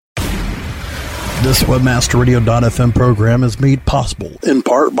This WebmasterRadio.fm program is made possible in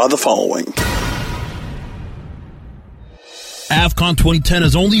part by the following. AFCON 2010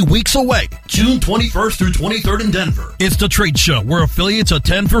 is only weeks away, June 21st through 23rd in Denver. It's the trade show where affiliates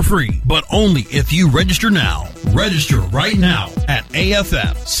attend for free, but only if you register now. Register right now at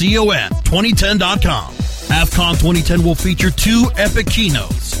AFFCON2010.com. AFCON 2010 will feature 2 epic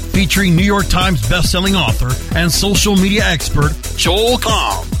keynotes featuring New York Times bestselling author and social media expert Joel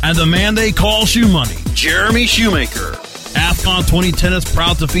Comm and the man they call Shoe Money, Jeremy Shoemaker. AFCON 2010 is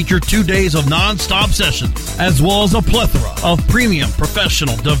proud to feature 2 days of non-stop sessions, as well as a plethora of premium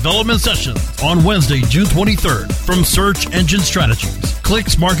professional development sessions on Wednesday, June 23rd from Search Engine Strategies,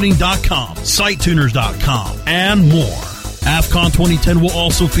 ClicksMarketing.com, SiteTuners.com, and more. AFCON 2010 will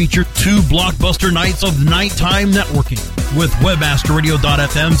also feature 2 blockbuster nights of nighttime networking with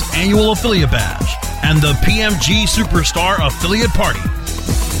WebmasterRadio.fm's annual affiliate badge and the PMG Superstar Affiliate Party.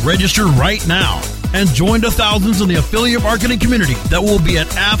 Register right now and join the thousands in the affiliate marketing community that will be at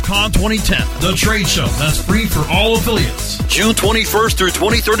AFCON 2010, the trade show that's free for all affiliates. June 21st through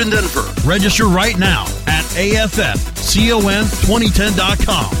 23rd in Denver. Register right now at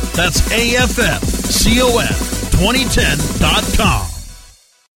AFFCON2010.com. That's AFFCON2010.com.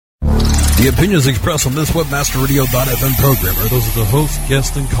 The opinions expressed on this WebmasterRadio.fm program are those of the host,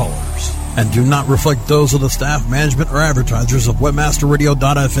 guests, and callers, and do not reflect those of the staff, management, or advertisers of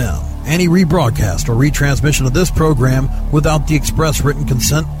WebmasterRadio.fm. Any rebroadcast or retransmission of this program without the express written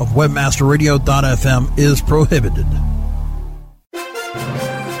consent of WebmasterRadio.fm is prohibited.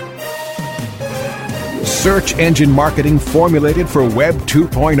 Search engine marketing formulated for Web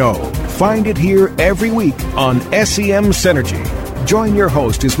 2.0. Find it here every week on SEM Synergy. Join your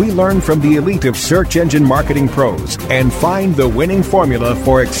host as we learn from the elite of search engine marketing pros and find the winning formula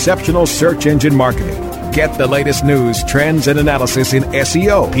for exceptional search engine marketing. Get the latest news, trends, and analysis in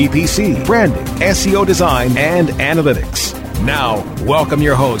SEO, PPC, branding, SEO design, and analytics. Now, welcome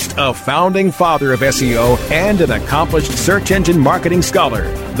your host, a founding father of SEO and an accomplished search engine marketing scholar,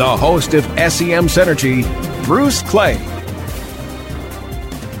 the host of SEM Synergy, Bruce Clay.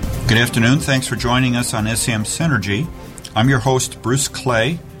 Good afternoon. Thanks for joining us on SEM Synergy. I'm your host, Bruce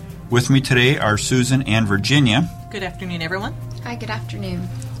Clay. With me today are Susan and Virginia. Good afternoon, everyone. Hi, good afternoon.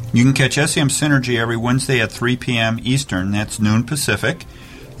 You can catch SEM Synergy every Wednesday at 3 p.m. Eastern. That's noon Pacific.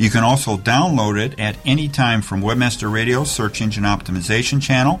 You can also download it at any time from Webmaster Radio Search Engine Optimization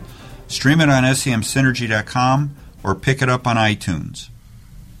channel, stream it on semsynergy.com, or pick it up on iTunes.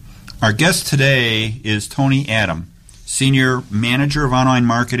 Our guest today is Tony Adam, Senior Manager of Online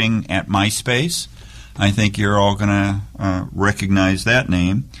Marketing at MySpace. I think you're all going to recognize that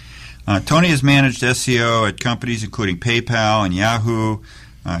name. Tony has managed SEO at companies including PayPal and Yahoo.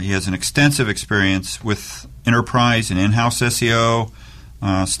 He has an extensive experience with enterprise and in-house SEO.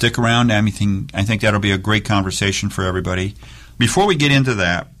 Stick around. I think that'll be a great conversation for everybody. Before we get into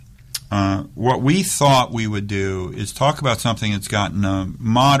that, what we thought we would do is talk about something that's gotten a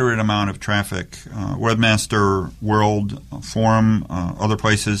moderate amount of traffic. Webmaster World Forum, other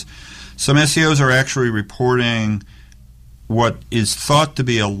places. Some SEOs are actually reporting what is thought to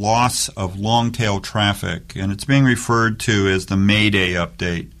be a loss of long-tail traffic, and it's being referred to as the Mayday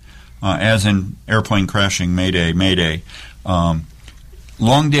update, as in airplane crashing, Mayday.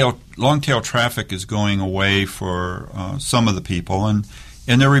 Long-tail traffic is going away for some of the people, and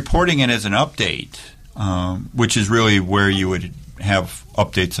they're reporting it as an update, which is really where you would have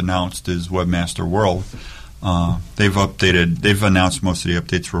updates announced as Webmaster World. They've announced most of the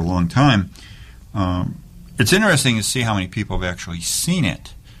updates for a long time. It's interesting to see how many people have actually seen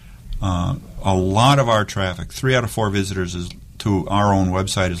it. A lot of our traffic, 3 out of 4 visitors to our own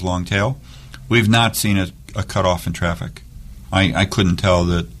website is Longtail. We've not seen a cutoff in traffic. I couldn't tell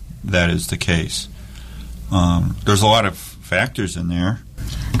that is the case. There's a lot of factors in there.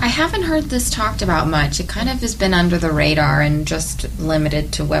 I haven't heard this talked about much. It kind of has been under the radar and just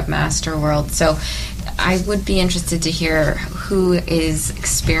limited to Webmaster World. So I would be interested to hear who is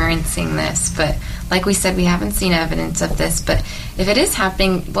experiencing this. But like we said, we haven't seen evidence of this. But if it is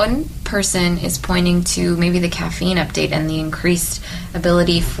happening, one person is pointing to maybe the caffeine update and the increased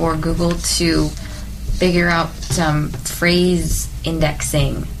ability for Google to figure out phrase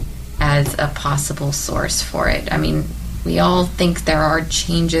indexing as a possible source for it. I mean, we all think there are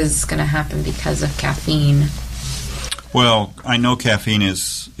changes going to happen because of caffeine. Well, I know caffeine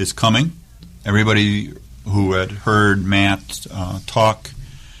is coming. Everybody who had heard Matt talk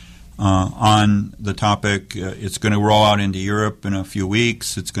on the topic, it's going to roll out into Europe in a few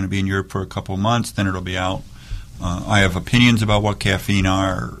weeks. It's going to be in Europe for a couple of months, then it'll be out. I have opinions about what caffeine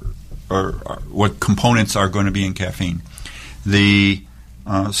are, or what components are going to be in caffeine. The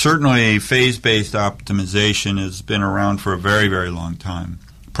Certainly, phase-based optimization has been around for a very, very long time.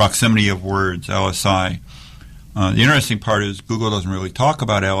 Proximity of words, LSI. The interesting part is Google doesn't really talk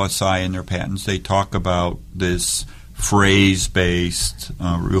about LSI in their patents. They talk about this phrase-based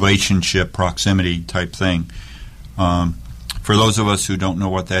relationship proximity type thing. For those of us who don't know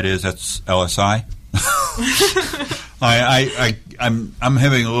what that is, that's LSI. I'm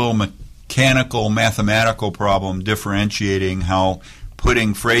having a little mechanical, mathematical problem differentiating how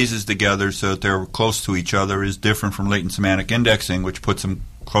putting phrases together so that they're close to each other is different from latent semantic indexing, which puts them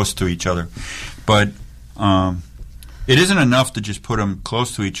close to each other. But it isn't enough to just put them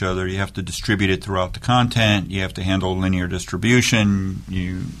close to each other. You have to distribute it throughout the content. You have to handle linear distribution.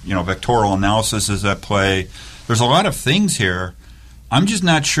 You know, vectorial analysis is at play. There's a lot of things here. I'm just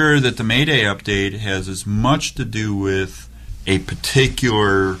not sure that the Mayday update has as much to do with a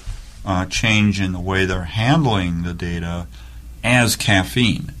particular change in the way they're handling the data as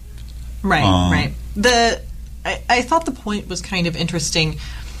caffeine. Right, right. I thought the point was kind of interesting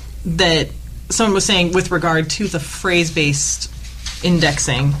that someone was saying with regard to the phrase-based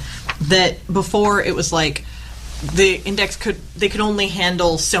indexing that before it was like the index could only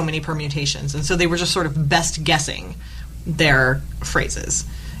handle so many permutations, and so they were just sort of best guessing their phrases,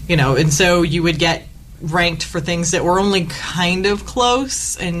 you know, and so you would get ranked for things that were only kind of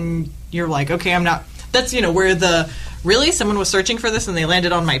close, and you're like, okay, I'm not. That's, you know, where the really someone was searching for this and they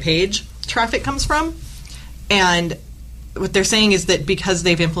landed on my page traffic comes from. And what they're saying is that because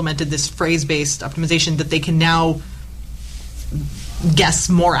they've implemented this phrase-based optimization, that they can now guess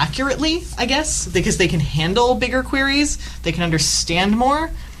more accurately, I guess, because they can handle bigger queries, they can understand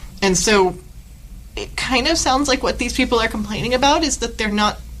more. And so it kind of sounds like what these people are complaining about is that they're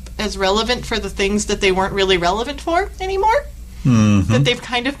not as relevant for the things that they weren't really relevant for anymore. Mm-hmm. That they've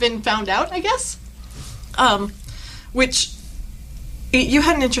kind of been found out, I guess. Which you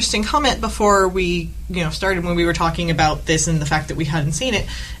had an interesting comment before we, you know, started when we were talking about this and the fact that we hadn't seen it,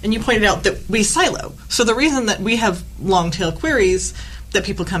 and you pointed out that we silo. So the reason that we have long-tail queries that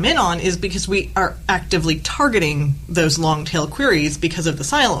people come in on is because we are actively targeting those long-tail queries because of the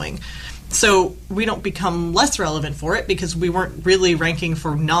siloing. So we don't become less relevant for it because we weren't really ranking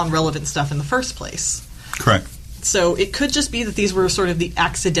for non-relevant stuff in the first place. Correct. So it could just be that these were sort of the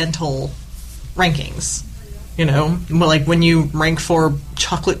accidental rankings. You know, like when you rank for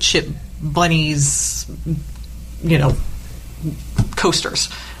chocolate chip bunnies, you know, coasters.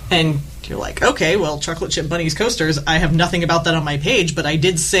 And you're like, okay, well, chocolate chip bunnies coasters, I have nothing about that on my page, but I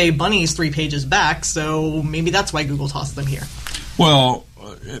did say bunnies 3 pages back, so maybe that's why Google tossed them here. Well,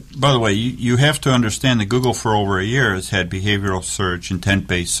 by the way, you have to understand that Google for over a year has had behavioral search,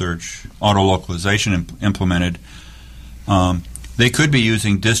 intent-based search, auto-localization implemented. They could be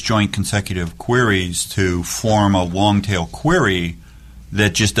using disjoint consecutive queries to form a long-tail query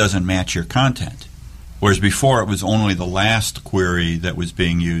that just doesn't match your content. Whereas before it was only the last query that was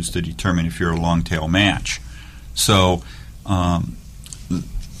being used to determine if you're a long-tail match. So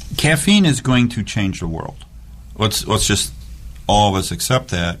caffeine is going to change the world. Let's just all of us accept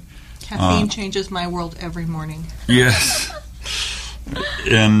that. Caffeine changes my world every morning. Yes.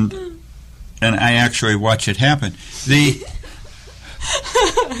 And I actually watch it happen.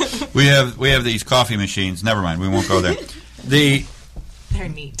 We have these coffee machines. Never mind, we won't go there. They're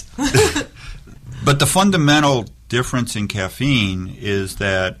neat. But the fundamental difference in caffeine is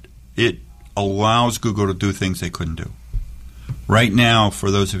that it allows Google to do things they couldn't do. Right now,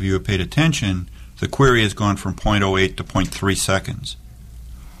 for those of you who paid attention, the query has gone from 0.08 to 0.3 seconds.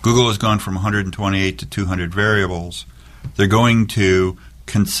 Google has gone from 128 to 200 variables. They're going to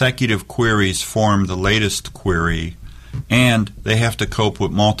consecutive queries form the latest query, and they have to cope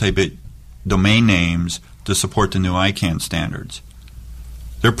with multi-bit domain names to support the new ICANN standards.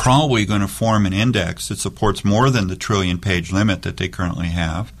 They're probably going to form an index that supports more than the trillion-page limit that they currently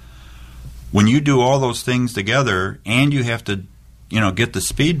have. When you do all those things together, and you have to, get the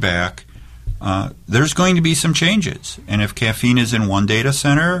speed back, there's going to be some changes. And if caffeine is in one data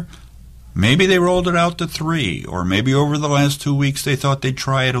center, maybe they rolled it out to 3, or maybe over the last 2 weeks they thought they'd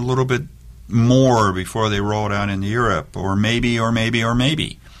try it a little bit more before they roll it out into Europe, or maybe.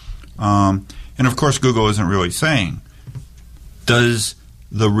 And of course, Google isn't really saying. Does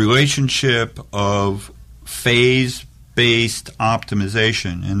the relationship of phase-based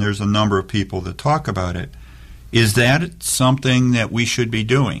optimization, and there's a number of people that talk about it, is that something that we should be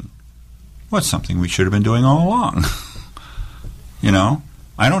doing? Well, it's something we should have been doing all along.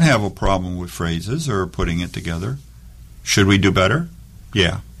 I don't have a problem with phrases or putting it together. Should we do better?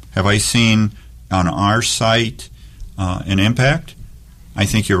 Yeah. Have I seen on our site an impact? I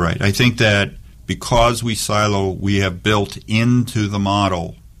think you're right. I think that because we silo, we have built into the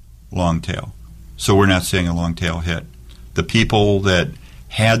model Longtail. So we're not seeing a Longtail hit. The people that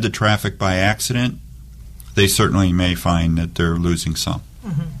had the traffic by accident, they certainly may find that they're losing some.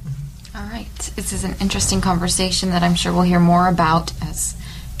 Mm-hmm. All right. This is an interesting conversation that I'm sure we'll hear more about as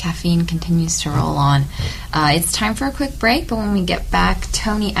caffeine continues to roll on. It's time for a quick break, but when we get back,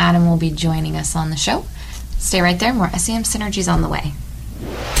 Tony Adam will be joining us on the show. Stay right there. More SEM Synergy's on the way.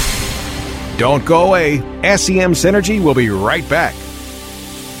 Don't go away. SEM Synergy will be right back.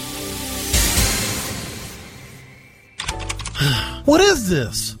 What is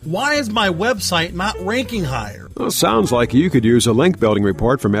this? Why is my website not ranking higher? Well, sounds like you could use a link building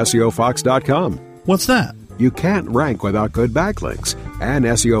report from SEOFox.com. What's that? You can't rank without good backlinks. And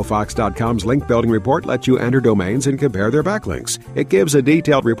SEOFox.com's link building report lets you enter domains and compare their backlinks. It gives a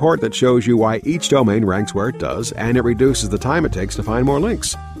detailed report that shows you why each domain ranks where it does, and it reduces the time it takes to find more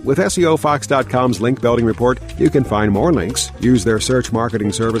links. With SEOFox.com's link building report, you can find more links, use their search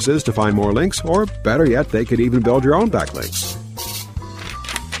marketing services to find more links, or better yet, they could even build your own backlinks.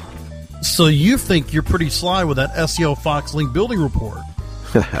 So you think you're pretty sly with that SEO Fox link building report?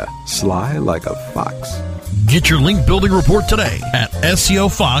 Sly like a fox. Get your link building report today at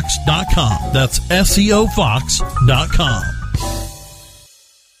SEOFox.com. That's SEOFox.com.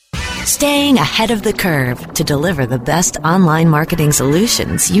 Staying ahead of the curve to deliver the best online marketing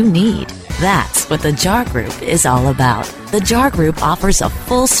solutions you need. That's what the JAR Group is all about. The JAR Group offers a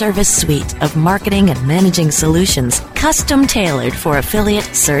full-service suite of marketing and managing solutions custom-tailored for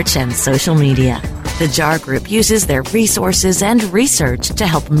affiliate, search, and social media. The JAR Group uses their resources and research to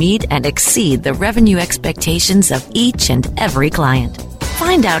help meet and exceed the revenue expectations of each and every client.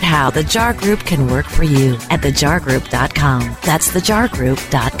 Find out how the JAR Group can work for you at thejargroup.com. That's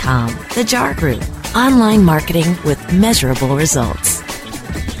thejargroup.com. The JAR Group. Online marketing with measurable results.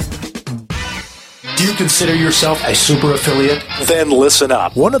 Do you consider yourself a super affiliate? Then listen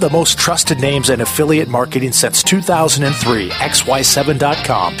up. One of the most trusted names in affiliate marketing since 2003,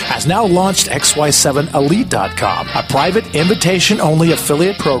 XY7.com, has now launched XY7Elite.com, a private invitation-only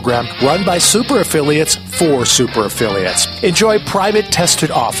affiliate program run by super affiliates for super affiliates. Enjoy private tested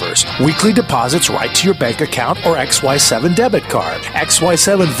offers, weekly deposits right to your bank account or XY7 debit card,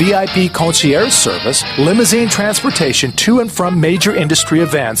 XY7 VIP concierge service, limousine transportation to and from major industry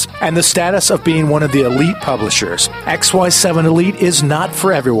events, and the status of being one of the elite publishers. XY7 Elite is not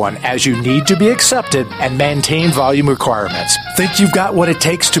for everyone, as you need to be accepted and maintain volume requirements. Think you've got what it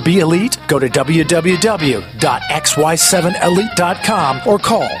takes to be elite? Go to www.xy7elite.com or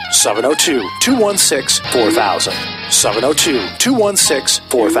call 702-216-4000.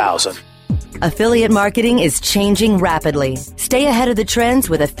 702-216-4000. Affiliate marketing is changing rapidly. Stay ahead of the trends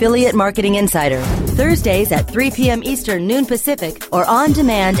with Affiliate Marketing Insider. Thursdays at 3 p.m. Eastern, noon Pacific, or on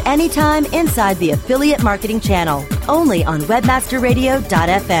demand anytime inside the Affiliate Marketing channel. Only on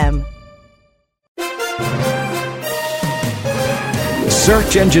webmasterradio.fm.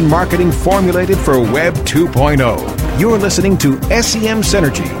 Search engine marketing formulated for Web 2.0. You're listening to SEM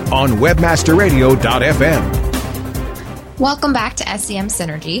Synergy on webmasterradio.fm. Welcome back to SEM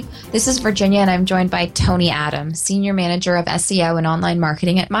Synergy. This is Virginia, and I'm joined by Tony Adam, Senior Manager of SEO and Online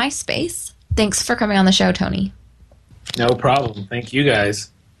Marketing at MySpace. Thanks for coming on the show, Tony. No problem. Thank you, guys.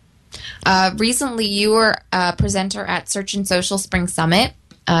 Recently, you were a presenter at Search and Social Spring Summit,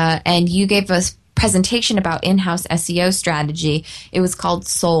 and you gave us a presentation about in-house SEO strategy. It was called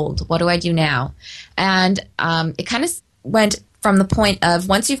Sold. What do I do now? And it kind of went from the point of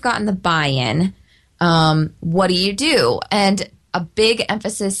once you've gotten the buy-in, what do you do? And a big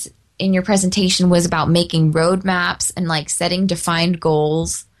emphasis in your presentation was about making roadmaps and like setting defined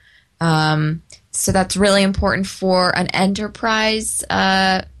goals. So that's really important for an enterprise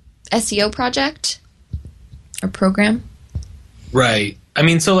SEO project or program. Right. I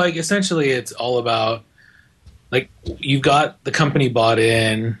mean, so like essentially it's all about like you've got the company bought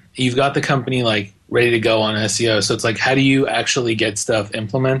in, you've got the company like ready to go on SEO. So it's like, how do you actually get stuff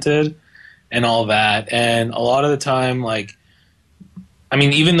implemented and all that? And a lot of the time, like, I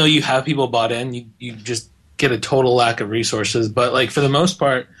mean, even though you have people bought in, you just get a total lack of resources. But like for the most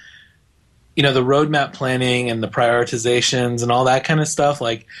part, you know, the roadmap planning and the prioritizations and all that kind of stuff,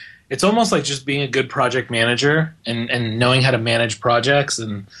 like it's almost like just being a good project manager and knowing how to manage projects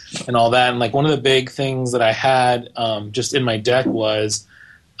and all that. And like one of the big things that I had just in my deck was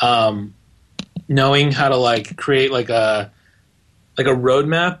knowing how to like create like a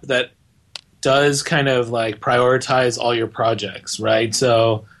roadmap that does kind of like prioritize all your projects, right?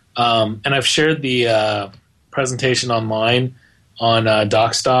 So, and I've shared the presentation online on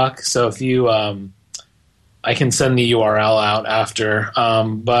DocStock. So if you I can send the URL out after.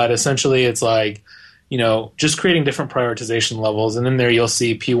 But essentially it's like, just creating different prioritization levels. And then there you'll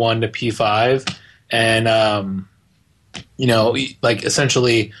see P1 to P5. And, like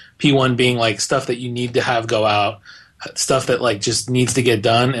essentially P1 being like stuff that you need to have go out, stuff that like just needs to get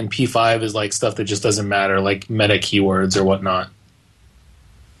done. And P5 is like stuff that just doesn't matter, like meta keywords or whatnot.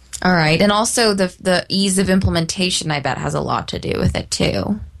 All right. And also the ease of implementation, I bet, has a lot to do with it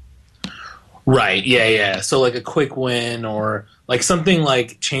too. Right. Yeah. So like a quick win or like something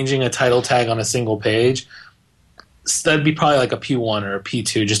like changing a title tag on a single page, that'd be probably like a P1 or a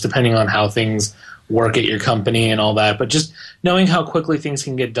P2, just depending on how things work at your company and all that. But just knowing how quickly things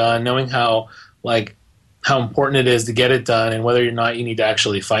can get done, knowing how important it is to get it done and whether or not you need to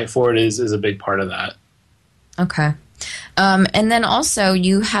actually fight for it is a big part of that. Okay. And then also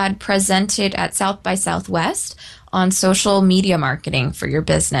you had presented at South by Southwest on social media marketing for your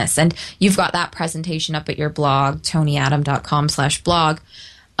business. And you've got that presentation up at your blog, tonyadam.com/blog.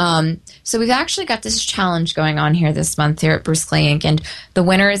 So we've actually got this challenge going on here this month here at Bruce Clay Inc. And the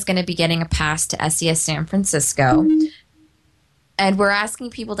winner is going to be getting a pass to SES San Francisco. And we're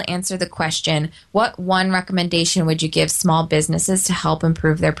asking people to answer the question, what one recommendation would you give small businesses to help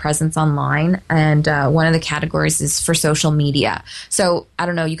improve their presence online? And one of the categories is for social media. So I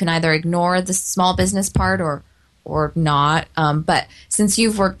don't know, you can either ignore the small business part or not. But since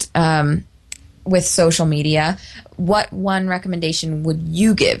you've worked with social media, what one recommendation would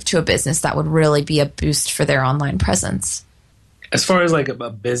you give to a business that would really be a boost for their online presence? As far as like a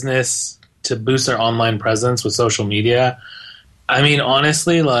business to boost their online presence with social media, I mean,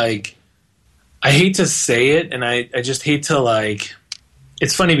 honestly, like, I hate to say it, and I just hate to, like,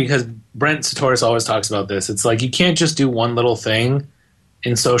 it's funny because Brent Satoris always talks about this. It's like you can't just do one little thing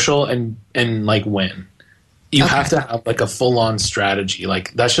in social and like, win. You have to have, like, a full-on strategy.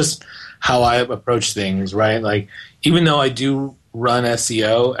 Like, that's just how I approach things, right? Like, even though I do run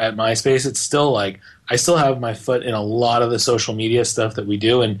SEO at MySpace, it's still, like, I still have my foot in a lot of the social media stuff that we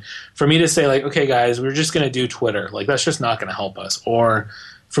do. And for me to say, like, okay, guys, we're just going to do Twitter, like, that's just not going to help us. Or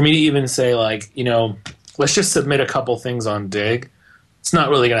for me to even say, like, let's just submit a couple things on Dig, it's not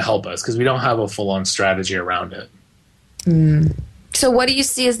really going to help us because we don't have a full-on strategy around it. So what do you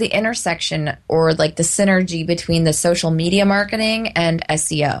see as the intersection or, like, the synergy between the social media marketing and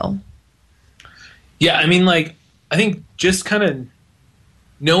SEO? Yeah, I mean, like, I think just kind of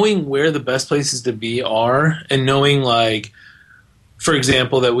knowing where the best places to be are and knowing, like, for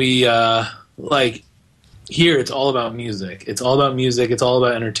example, that we, like, here it's all about music. It's all about music. It's all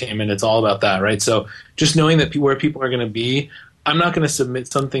about entertainment. It's all about that, right? So just knowing that where people are going to be, I'm not going to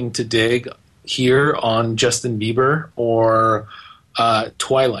submit something to Dig here on Justin Bieber or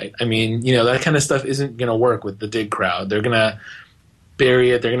Twilight. I mean, that kind of stuff isn't going to work with the Dig crowd. They're going to bury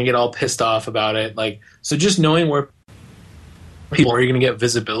it. They're going to get all pissed off about it. Like, so just knowing where people are going to get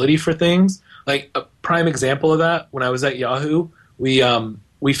visibility for things. Like a prime example of that, when I was at Yahoo,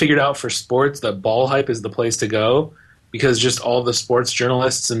 we figured out for sports that Ball Hype is the place to go because just all the sports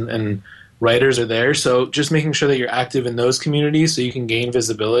journalists and writers are there. So just making sure that you're active in those communities so you can gain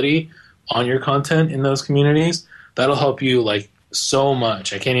visibility on your content in those communities, that'll help you, like, so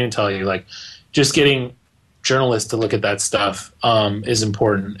much. I can't even tell you. Like, just getting journalists to look at that stuff is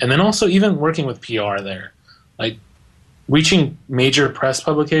important. And then also even working with PR there. Like, reaching major press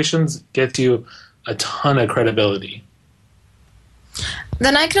publications gets you a ton of credibility.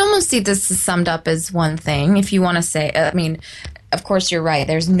 Then I can almost see this as summed up as one thing. If you want to say, I mean, of course you're right.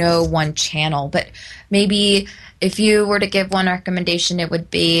 There's no one channel. But maybe if you were to give one recommendation, it would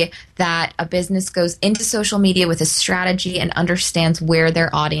be that a business goes into social media with a strategy and understands where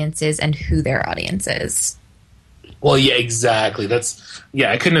their audience is and who their audience is. Well, yeah, exactly.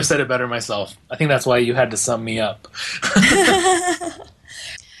 I couldn't have said it better myself. I think that's why you had to sum me up.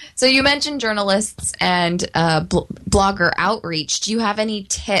 So you mentioned journalists and blogger outreach. Do you have any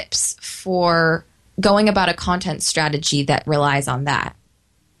tips for going about a content strategy that relies on that?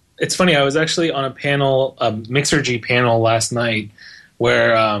 It's funny. I was actually on a panel, a Mixergy panel last night,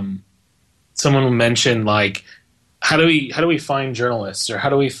 where someone mentioned, like, how do we find journalists, or how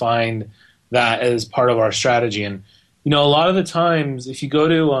do we find that as part of our strategy? And a lot of the times, if you go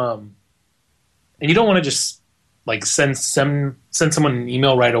to and you don't want to just, like, send someone an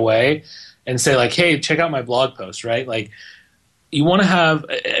email right away and say, like, hey, check out my blog post, right? Like, you want to have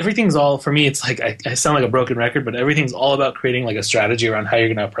everything's all, for me, it's like I sound like a broken record, but everything's all about creating, like, a strategy around how you're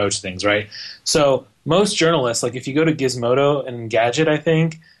going to approach things, right? So most journalists, like, if you go to Gizmodo and Gadget, I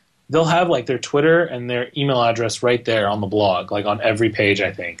think they'll have, like, their Twitter and their email address right there on the blog, like, on every page,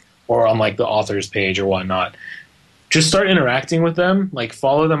 I think, or on, like, the author's page or whatnot. Just start interacting with them, like,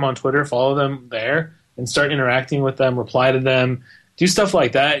 follow them on Twitter, follow them there, and start interacting with them, reply to them, do stuff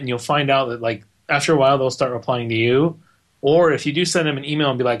like that, and you'll find out that like after a while they'll start replying to you. Or if you do send them an email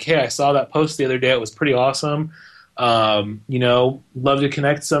and be like, hey, I saw that post the other day, it was pretty awesome. Love to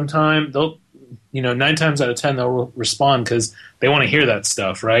connect sometime. They'll, 9 times out of 10 they'll respond because they want to hear that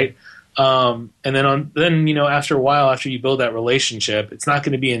stuff, right? And then after a while, after you build that relationship, it's not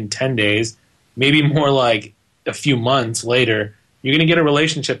going to be in 10 days, maybe more like a few months later. You're going to get a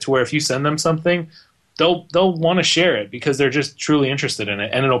relationship to where if you send them something, they'll want to share it because they're just truly interested in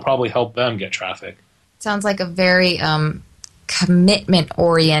it, and it'll probably help them get traffic. Sounds like a very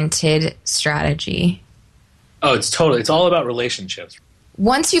commitment-oriented strategy. Oh, it's all about relationships.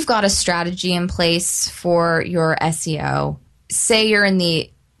 Once you've got a strategy in place for your SEO, say you're in the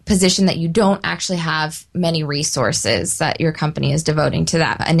position that you don't actually have many resources that your company is devoting to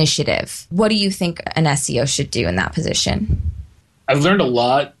that initiative, what do you think an SEO should do in that position? I've learned a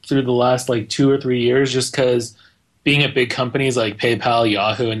lot through the last 2 or 3 years just because being at big companies like PayPal,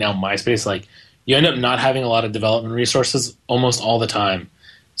 Yahoo, and now MySpace, you end up not having a lot of development resources almost all the time.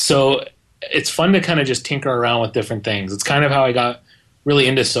 So it's fun to kind of just tinker around with different things. It's kind of how I got really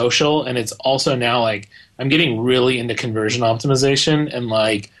into social, and it's also now I'm getting really into conversion optimization and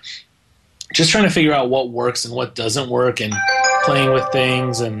just trying to figure out what works and what doesn't work and playing with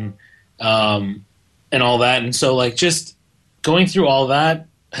things and all that. And so just going through all that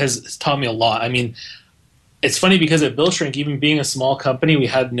has taught me a lot. I mean, it's funny because at BillShrink, even being a small company, we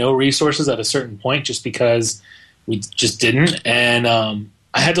had no resources at a certain point just because we just didn't. And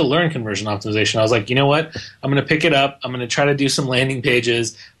I had to learn conversion optimization. I was like, you know what? I'm going to pick it up. I'm going to try to do some landing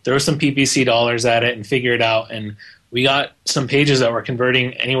pages, throw some PPC dollars at it, and figure it out. And we got some pages that were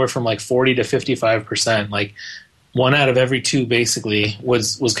converting anywhere from 40 to 55%. 1 out of every 2 basically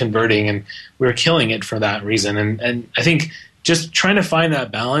was converting, and we were killing it for that reason. And I think just trying to find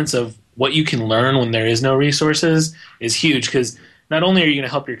that balance of what you can learn when there is no resources is huge, because not only are you going to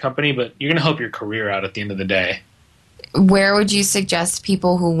help your company, but you're going to help your career out at the end of the day. Where would you suggest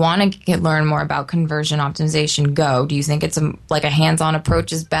people who want to learn more about conversion optimization go? Do you think it's a hands-on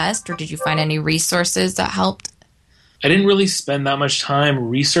approach is best, or did you find any resources that helped? I didn't really spend that much time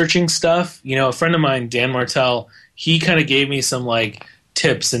researching stuff. A friend of mine, Dan Martell, he kind of gave me some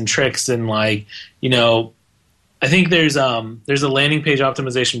tips and tricks, and I think there's a landing page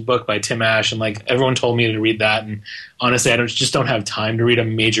optimization book by Tim Ash, and everyone told me to read that, and honestly, I just don't have time to read a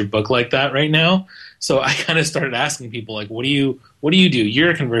major book like that right now. So I kind of started asking people what do you do?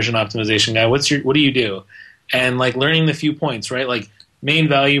 You're a conversion optimization guy. What do you do? And learning the few points, right? Main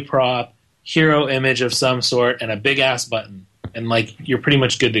value prop, hero image of some sort, and a big ass button, and you're pretty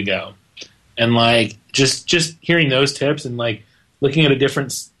much good to go. And just hearing those tips and looking at a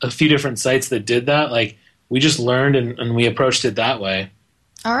few different sites that did that, we just learned and we approached it that way.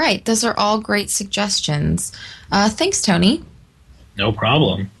 All right. Those are all great suggestions. Thanks, Tony. No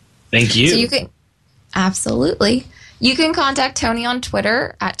problem. Thank you. So absolutely. You can contact Tony on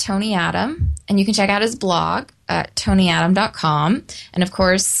Twitter at TonyAdam, and you can check out his blog at TonyAdam.com. And of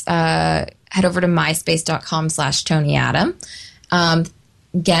course, head over to myspace.com/TonyAdam.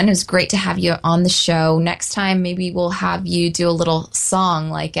 Again, it was great to have you on the show. Next time, maybe we'll have you do a little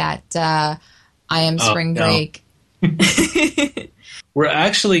song at I Am Spring Break. We're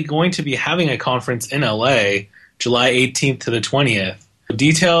actually going to be having a conference in LA, July 18th to the 20th. The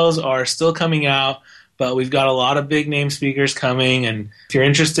details are still coming out, but we've got a lot of big name speakers coming. And if you're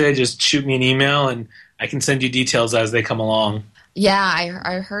interested, just shoot me an email and I can send you details as they come along. Yeah,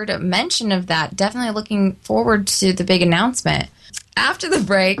 I heard a mention of that. Definitely looking forward to the big announcement. After the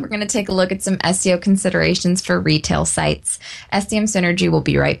break, we're going to take a look at some SEO considerations for retail sites. SEM Synergy will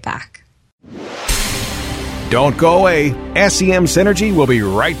be right back. Don't go away. SEM Synergy will be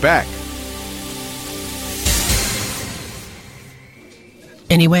right back.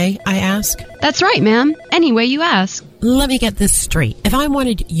 Anyway, I ask? That's right, ma'am. Any way you ask. Let me get this straight. If I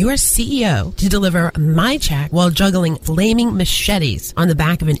wanted your CEO to deliver my check while juggling flaming machetes on the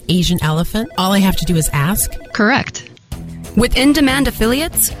back of an Asian elephant, all I have to do is ask? Correct. With in-demand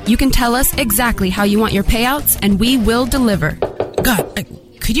affiliates, you can tell us exactly how you want your payouts, and we will deliver. God,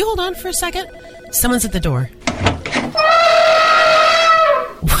 could you hold on for a second? Someone's at the door.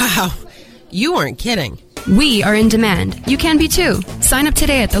 Wow, you weren't kidding. We are in demand. You can be too. Sign up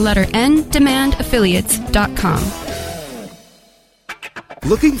today at the letter ndemandaffiliates.com.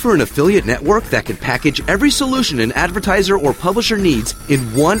 Looking for an affiliate network that can package every solution an advertiser or publisher needs in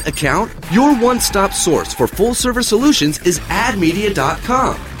one account? Your one-stop source for full-service solutions is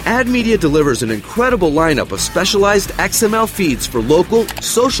admedia.com. Ad Media delivers an incredible lineup of specialized XML feeds for local,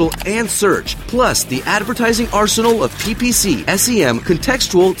 social, and search, plus the advertising arsenal of PPC, SEM,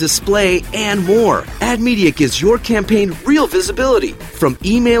 contextual, display, and more. Ad Media gives your campaign real visibility, from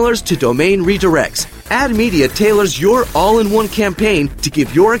emailers to domain redirects. Ad Media tailors your all-in-one campaign to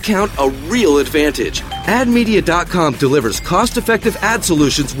give your account a real advantage. AdMedia.com delivers cost-effective ad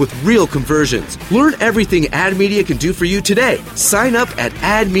solutions with real conversions. Learn everything Ad Media can do for you today. Sign up at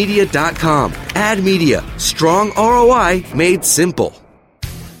AdMedia.com. Ad Media. Strong ROI made simple.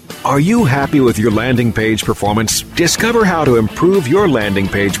 Are you happy with your landing page performance? Discover how to improve your landing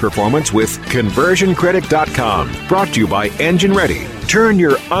page performance with ConversionCritic.com. Brought to you by Engine Ready. Turn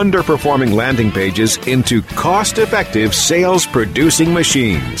your underperforming landing pages into cost-effective sales-producing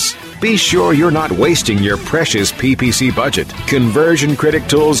machines. Be sure you're not wasting your precious PPC budget. Conversion Critic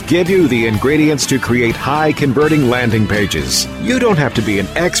tools give you the ingredients to create high-converting landing pages. You don't have to be an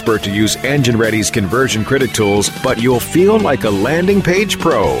expert to use Engine Ready's Conversion Critic tools, but you'll feel like a landing page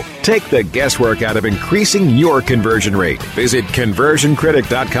pro. Take the guesswork out of increasing your conversion rate. Visit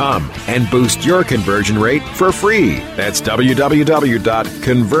ConversionCritic.com and boost your conversion rate for free. That's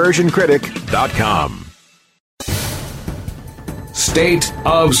www.ConversionCritic.com. State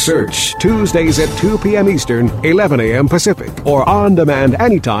of Search, Tuesdays at 2 p.m. Eastern, 11 a.m. Pacific, or on demand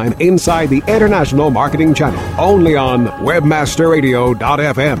anytime inside the International Marketing Channel, only on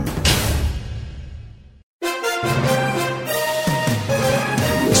WebmasterRadio.fm.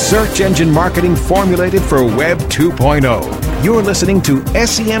 Search engine marketing formulated for Web 2.0. You're listening to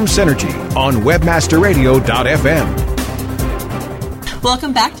SEM Synergy on WebmasterRadio.fm.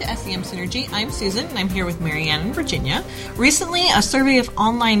 Welcome back to SEM Synergy. I'm Susan, and I'm here with Marianne and Virginia. Recently, a survey of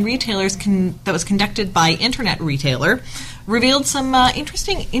online retailers that was conducted by Internet Retailer revealed some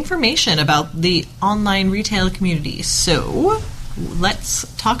interesting information about the online retail community. So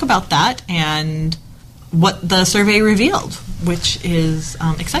let's talk about that and what the survey revealed, which is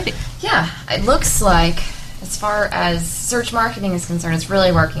exciting. Yeah, it looks like, as far as search marketing is concerned, it's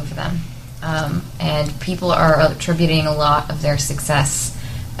really working for them. And people are attributing a lot of their success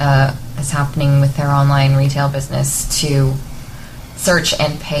that's happening with their online retail business to search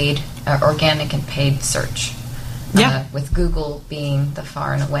and paid, organic and paid search. Yeah. With Google being the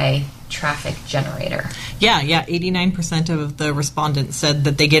far and away traffic generator. Yeah, 89% of the respondents said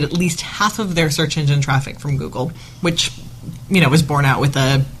that they get at least half of their search engine traffic from Google, which, is borne out with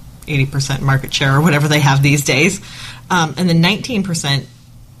a 80% market share or whatever they have these days. And then 19%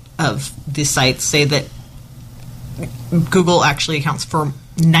 of the sites say that Google actually accounts for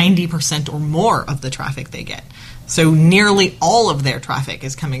 90% or more of the traffic they get. So nearly all of their traffic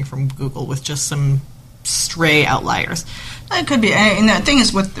is coming from Google, with just some stray outliers. It could be, and the thing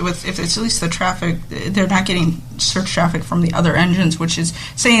is, with if it's at least the traffic, they're not getting search traffic from the other engines, which is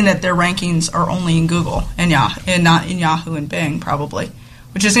saying that their rankings are only in Google and not in Yahoo and Bing, probably.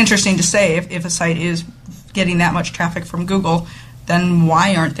 Which is interesting to say. If a site is getting that much traffic from Google, then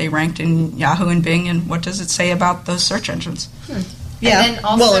why aren't they ranked in Yahoo and Bing, and what does it say about those search engines? Yeah. And then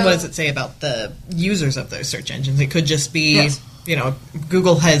also, and what does it say about the users of those search engines? It could just be,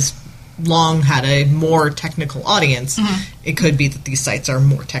 Google has long had a more technical audience. Mm-hmm. It could be that these sites are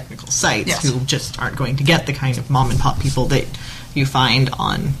more technical sites who just aren't going to get the kind of mom-and-pop people that you find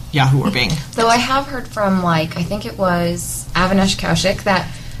on Yahoo or Bing. Though I have heard from, I think it was Avinash Kaushik,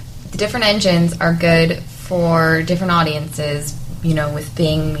 that the different engines are good for different audiences, with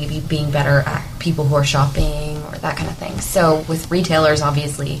Bing maybe being better at people who are shopping or that kind of thing. So with retailers,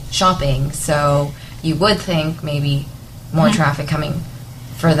 obviously, shopping, so you would think maybe more traffic coming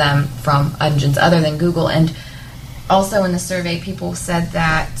for them from engines other than Google. And also in the survey, people said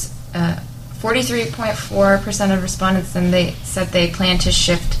that 43.4% of respondents, and they said they plan to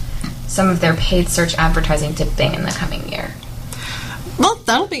shift some of their paid search advertising to Bing in the coming year. Well,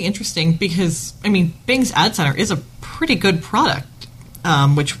 that'll be interesting because, Bing's Ad Center is a pretty good product,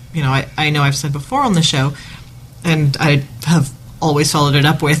 which, I know I've said before on the show, and I have always followed it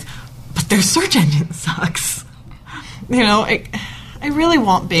up with, but their search engine sucks. I really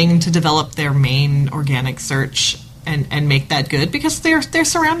want Bing to develop their main organic search and make that good, because their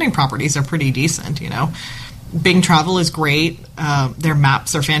surrounding properties are pretty decent, Bing Travel is great. Their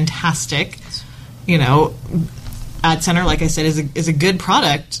maps are fantastic. Ad Center, like I said, is a good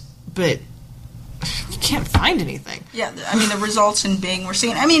product, but you can't find anything. Yeah, the results in Bing we're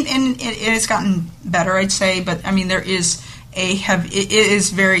seeing. And it's gotten better, I'd say, but it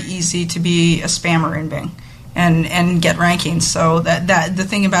is very easy to be a spammer in Bing and get rankings. So that the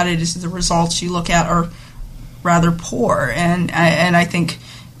thing about it is the results you look at are rather poor, and I think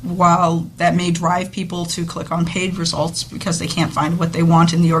while that may drive people to click on paid results because they can't find what they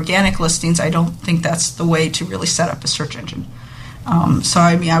want in the organic listings, I don't think that's the way to really set up a search engine. So,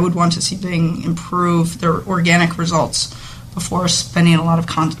 I mean, I would want to see Bing improve their organic results before spending a lot of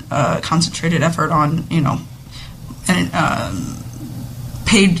concentrated effort on,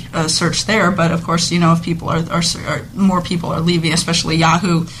 paid search there. But of course, if people are more people are leaving, especially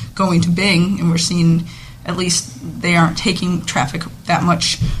Yahoo, going to Bing, and we're seeing at least they aren't taking traffic that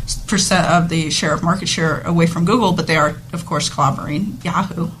much percent of the share of market share away from Google, but they are, of course, clobbering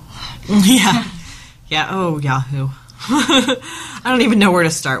Yahoo. Yeah. Yeah. Oh, Yahoo. I don't even know where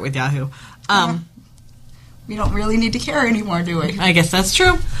to start with Yahoo. We don't really need to care anymore, do we? I guess that's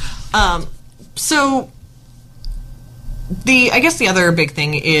true. So I guess the other big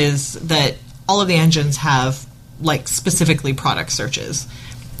thing is that all of the engines have specifically product searches,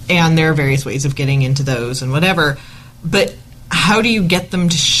 and there are various ways of getting into those and whatever. But how do you get them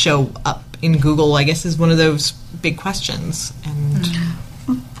to show up in Google? I guess is one of those big questions. And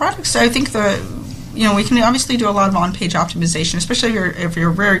products, I think we can obviously do a lot of on-page optimization, especially if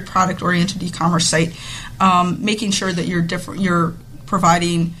you're a very product-oriented e-commerce site, making sure that you're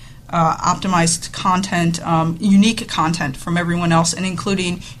providing optimized content, unique content from everyone else, and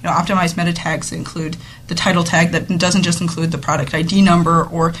including optimized meta tags that include the title tag that doesn't just include the product ID number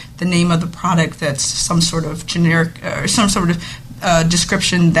or the name of the product. That's some sort of generic or some sort of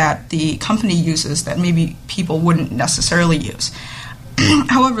description that the company uses that maybe people wouldn't necessarily use.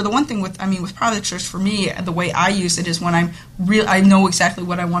 However, the one thing with product search for me, the way I use it is when I know exactly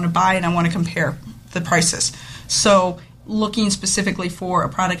what I want to buy and I want to compare the prices. So looking specifically for a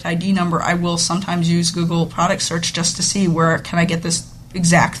product ID number, I will sometimes use Google product search just to see where can I get this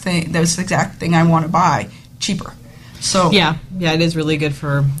exact thing I want to buy cheaper. So yeah, it is really good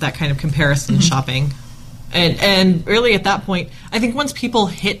for that kind of comparison shopping. And really at that point, I think once people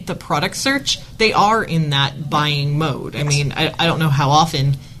hit the product search, they are in that buying mode. Yes. I mean, I don't know how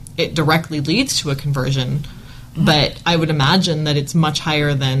often it directly leads to a conversion, but I would imagine that it's much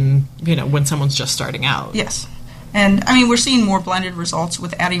higher than, when someone's just starting out. Yes. And, we're seeing more blended results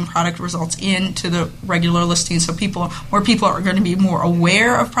with adding product results into the regular listing, so more people are going to be more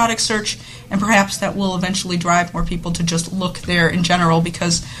aware of product search, and perhaps that will eventually drive more people to just look there in general,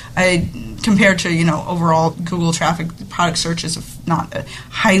 because compared to, overall Google traffic, product search is not a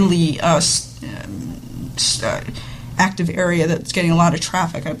highly active area that's getting a lot of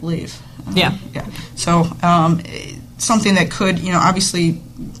traffic, I believe. Yeah. So something that could, obviously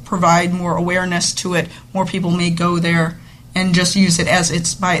provide more awareness to it. More people may go there and just use it as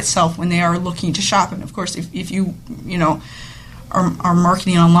it's by itself when they are looking to shop. And of course, if you are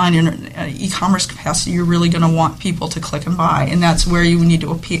marketing online in e-commerce capacity, you're really going to want people to click and buy, and that's where you need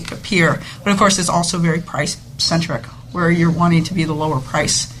to appear. But of course, it's also very price centric, where you're wanting to be the lower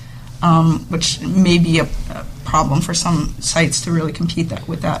price, which may be a problem for some sites to really compete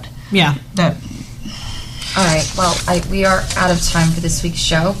with that. Yeah. All right. Well, we are out of time for this week's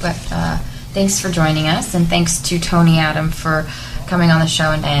show, but thanks for joining us, and thanks to Tony Adam for coming on the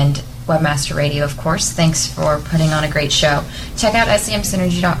show, and Webmaster Radio, of course. Thanks for putting on a great show. Check out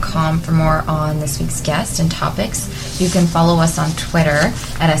semsynergy.com for more on this week's guest and topics. You can follow us on Twitter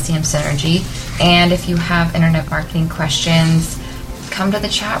at semsynergy, and if you have internet marketing questions, come to the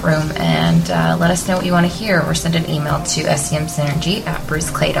chat room and let us know what you want to hear, or send an email to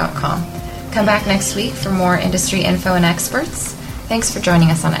semsynergy@bruceclay.com. Come back next week for more industry info and experts. Thanks for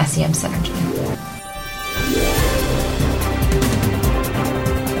joining us on SEM Synergy.